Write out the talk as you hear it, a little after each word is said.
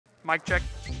Mic check,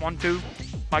 1, 2.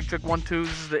 Mic check, 1, 2.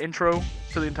 This is the intro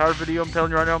to the entire video. I'm telling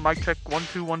you right now. Mic check, 1,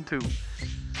 2, 1, 2.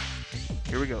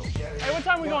 Here we go. Hey, what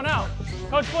time are we going out?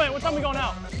 Coach Flint, what time are we going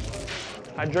out?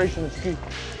 Hydration is key.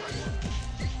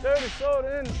 Dirty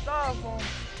soda in the styrofoam.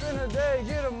 Spend a day,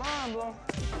 get a mind blown.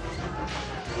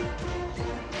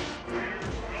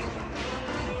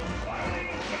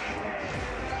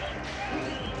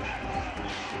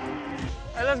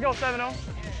 Hey, let's go 7-0.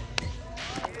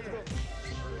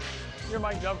 You're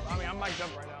mic'd up. I mean, I'm mic'd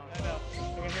up right now. I know.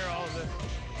 You can hear all of this.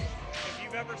 If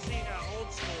you've ever seen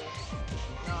Old School,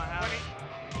 No, I haven't.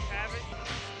 you haven't,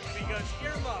 and he goes,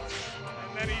 earmuffs,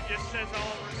 and then he just says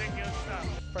all ridiculous stuff.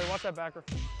 Freddie, watch that backer.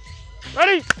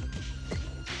 Ready?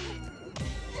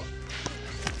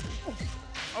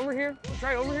 Over here.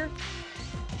 Trey, over here.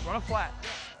 Run a flat.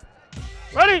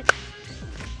 Ready?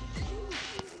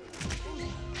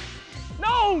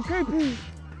 No, KP.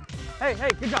 Hey,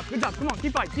 good job, good job. Come on,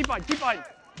 keep fighting, keep fighting, keep fighting.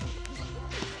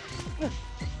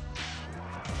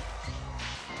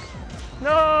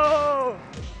 No!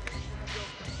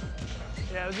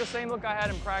 Yeah, it was the same look I had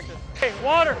in practice. Hey,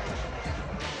 water!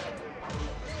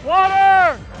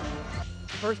 Water!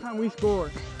 First time we score,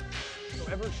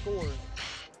 whoever scores,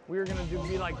 we're gonna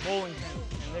be like bowling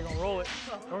pins, and they're gonna roll it.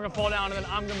 And we're gonna fall down, and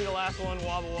then I'm gonna be the last one,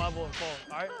 wobble, wobble, and fall.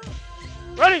 All right?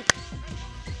 Ready?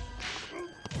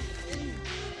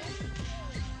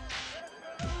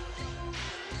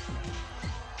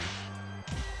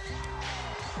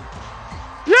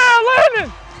 Yeah,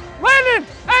 landing! Landing!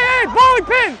 Hey, bowling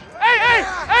pin!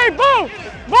 Hey, boom!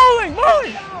 Bowling!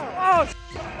 Oh,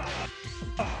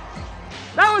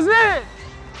 that was it!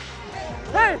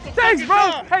 Hey, thanks,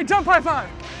 bro! Hey, jump high five!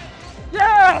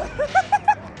 Yeah!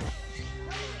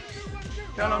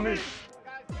 Count on me.